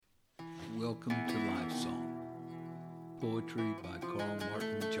Welcome to Life Song, poetry by Carl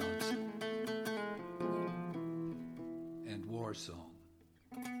Martin Johnson, and War Song,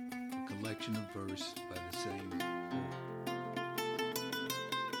 a collection of verse by the same poet.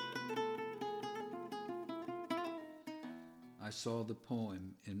 I saw the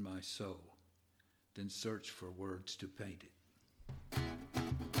poem in my soul, then searched for words to paint it.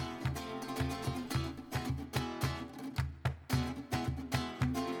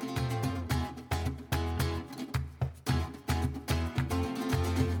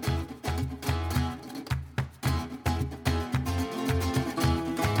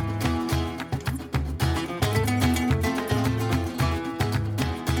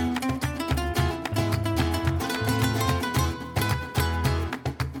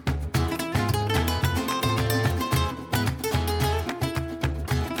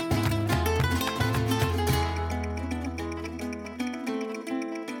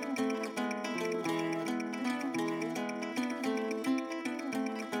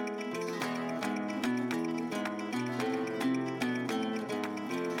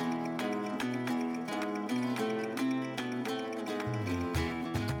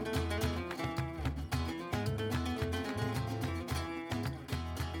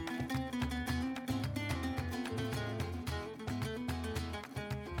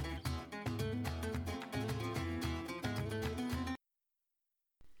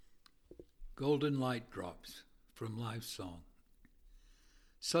 Golden Light Drops from Life Song.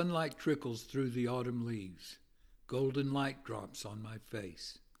 Sunlight trickles through the autumn leaves. Golden light drops on my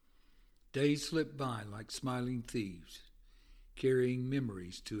face. Days slip by like smiling thieves, carrying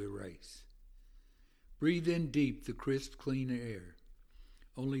memories to erase. Breathe in deep the crisp, clean air.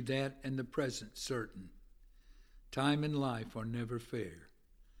 Only that and the present certain. Time and life are never fair,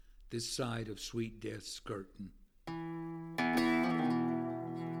 this side of sweet death's curtain.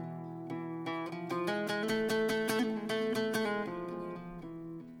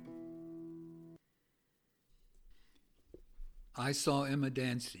 I saw Emma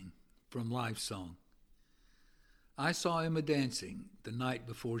dancing from Life Song. I saw Emma dancing the night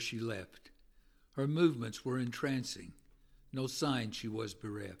before she left. Her movements were entrancing, no sign she was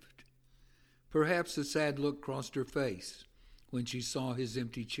bereft. Perhaps a sad look crossed her face when she saw his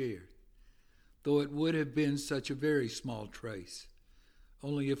empty chair, though it would have been such a very small trace,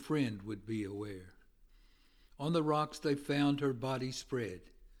 only a friend would be aware. On the rocks they found her body spread,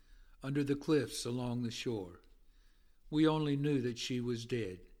 under the cliffs along the shore. We only knew that she was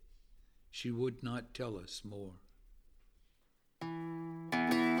dead. She would not tell us more.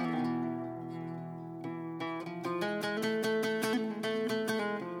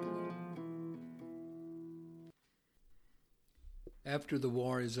 After the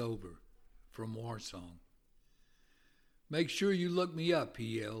War is Over, from War Song. Make sure you look me up,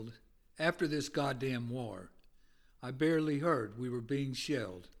 he yelled. After this goddamn war. I barely heard we were being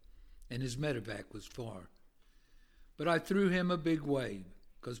shelled, and his medevac was far. But I threw him a big wave,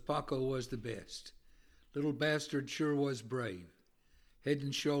 'cause Paco was the best. Little bastard sure was brave, head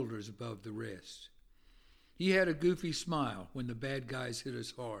and shoulders above the rest. He had a goofy smile when the bad guys hit us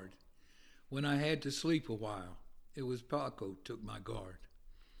hard. When I had to sleep a while, it was Paco took my guard.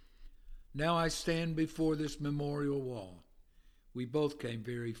 Now I stand before this memorial wall. We both came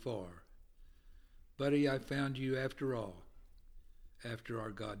very far. Buddy, I found you after all, after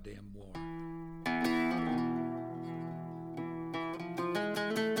our goddamn war.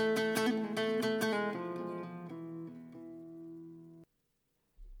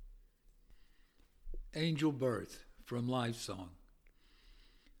 Angel Birth from Life Song.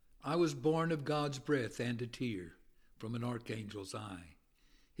 I was born of God's breath and a tear from an archangel's eye.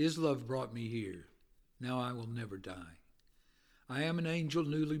 His love brought me here. Now I will never die. I am an angel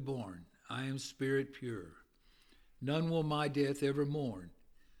newly born. I am spirit pure. None will my death ever mourn.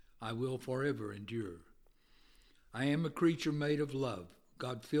 I will forever endure. I am a creature made of love.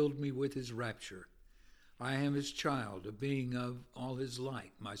 God filled me with his rapture. I am his child, a being of all his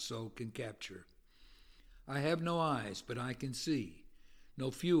light my soul can capture. I have no eyes, but I can see, no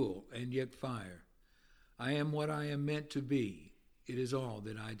fuel and yet fire. I am what I am meant to be. It is all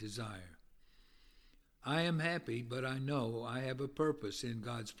that I desire. I am happy, but I know I have a purpose in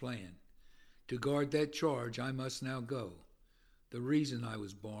God's plan. To guard that charge I must now go. The reason I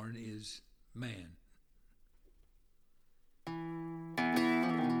was born is man.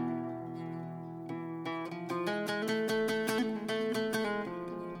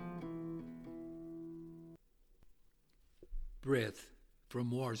 Breath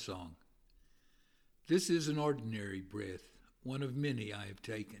from War Song. This is an ordinary breath, one of many I have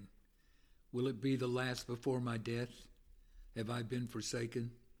taken. Will it be the last before my death? Have I been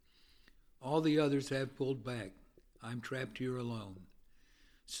forsaken? All the others have pulled back. I'm trapped here alone.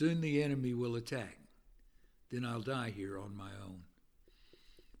 Soon the enemy will attack. Then I'll die here on my own.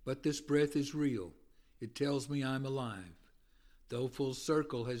 But this breath is real. It tells me I'm alive. Though full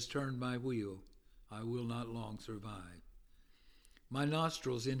circle has turned my wheel, I will not long survive. My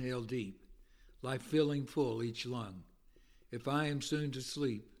nostrils inhale deep, life filling full each lung. If I am soon to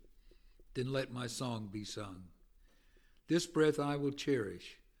sleep, then let my song be sung. This breath I will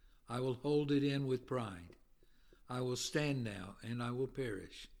cherish. I will hold it in with pride. I will stand now and I will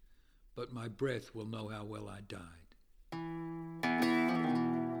perish, but my breath will know how well I died.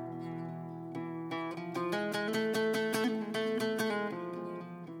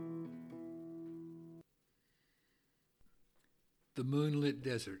 The Moonlit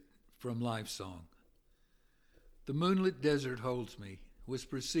Desert from Life Song. The moonlit desert holds me,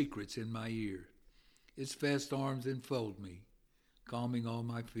 whispers secrets in my ear. Its vast arms enfold me, calming all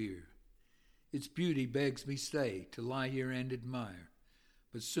my fear. Its beauty begs me stay to lie here and admire,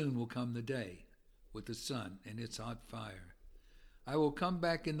 but soon will come the day, with the sun and its hot fire. I will come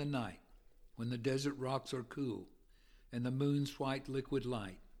back in the night, when the desert rocks are cool, and the moon's white liquid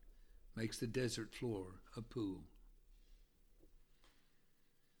light makes the desert floor a pool.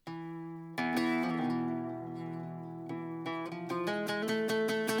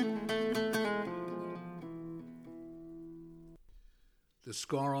 The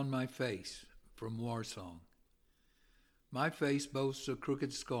Scar on My Face from War Song. My face boasts a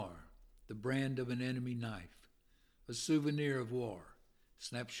crooked scar, the brand of an enemy knife, a souvenir of war,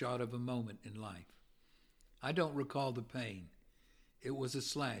 snapshot of a moment in life. I don't recall the pain. It was a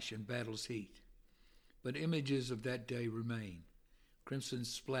slash in battle's heat. But images of that day remain, crimson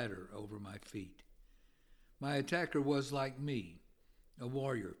splatter over my feet. My attacker was like me, a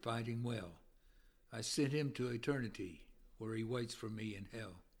warrior fighting well. I sent him to eternity, where he waits for me in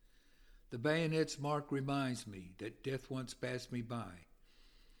hell. The bayonet's mark reminds me that death once passed me by,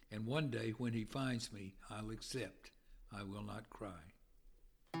 and one day when he finds me, I'll accept. I will not cry.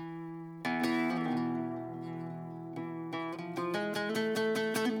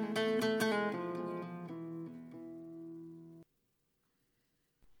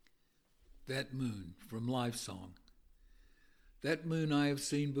 That Moon from Life Song. That moon I have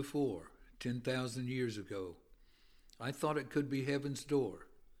seen before, 10,000 years ago. I thought it could be heaven's door,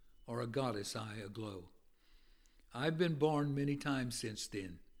 or a goddess eye aglow. I've been born many times since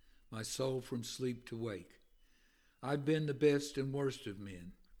then, my soul from sleep to wake. I've been the best and worst of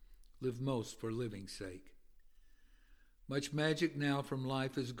men, lived most for living's sake. Much magic now from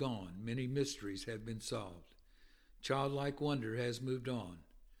life is gone, many mysteries have been solved. Childlike wonder has moved on,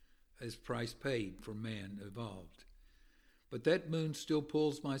 as price paid for man evolved. But that moon still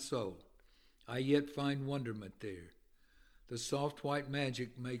pulls my soul, I yet find wonderment there. The soft white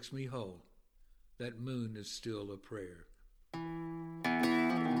magic makes me whole. That moon is still a prayer.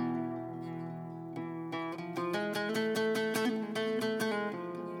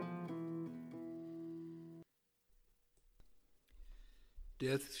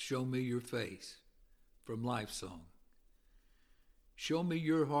 Death, Show Me Your Face from Life Song. Show me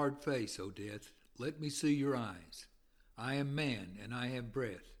your hard face, O death. Let me see your eyes. I am man and I have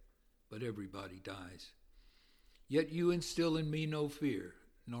breath, but everybody dies. Yet you instill in me no fear,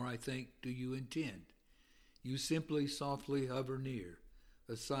 nor I think do you intend. You simply softly hover near,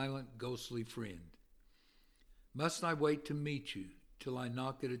 a silent ghostly friend. Must I wait to meet you till I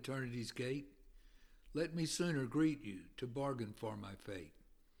knock at eternity's gate? Let me sooner greet you to bargain for my fate.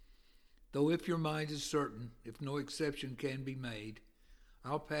 Though if your mind is certain, if no exception can be made,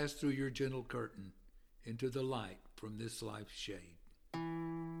 I'll pass through your gentle curtain into the light from this life's shade.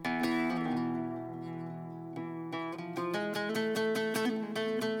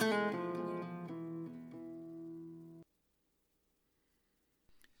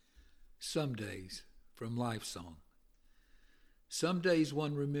 Some Days from Life Song. Some days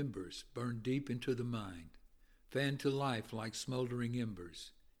one remembers, burned deep into the mind, fanned to life like smoldering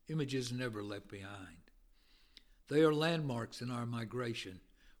embers, images never left behind. They are landmarks in our migration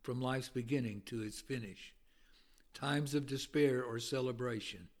from life's beginning to its finish, times of despair or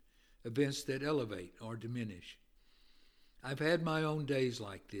celebration, events that elevate or diminish. I've had my own days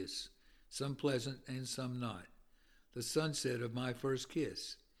like this, some pleasant and some not. The sunset of my first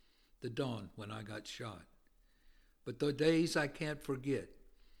kiss, the dawn when I got shot. But the days I can't forget,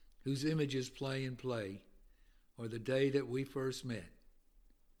 whose images play and play, or the day that we first met,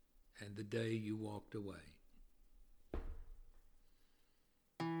 and the day you walked away.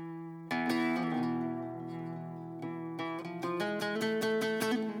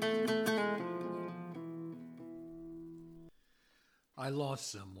 I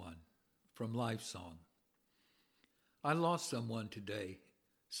Lost Someone from Life Song. I lost someone today,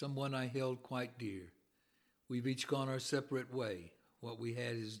 someone I held quite dear. We've each gone our separate way. What we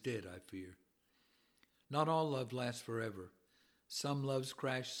had is dead, I fear. Not all love lasts forever. Some loves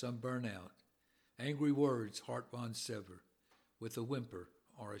crash, some burn out. Angry words heart bonds sever, with a whimper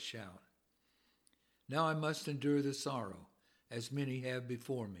or a shout. Now I must endure the sorrow, as many have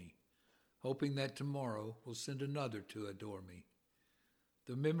before me, hoping that tomorrow will send another to adore me.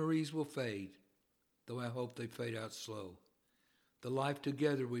 The memories will fade, though I hope they fade out slow. The life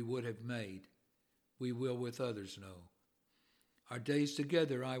together we would have made, we will with others know. Our days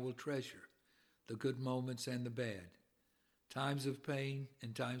together I will treasure, the good moments and the bad. Times of pain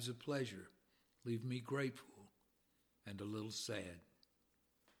and times of pleasure leave me grateful and a little sad.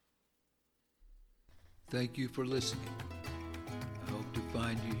 Thank you for listening. I hope to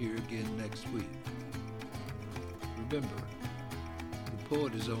find you here again next week. Remember, the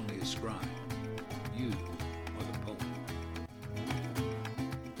poet is only a scribe. You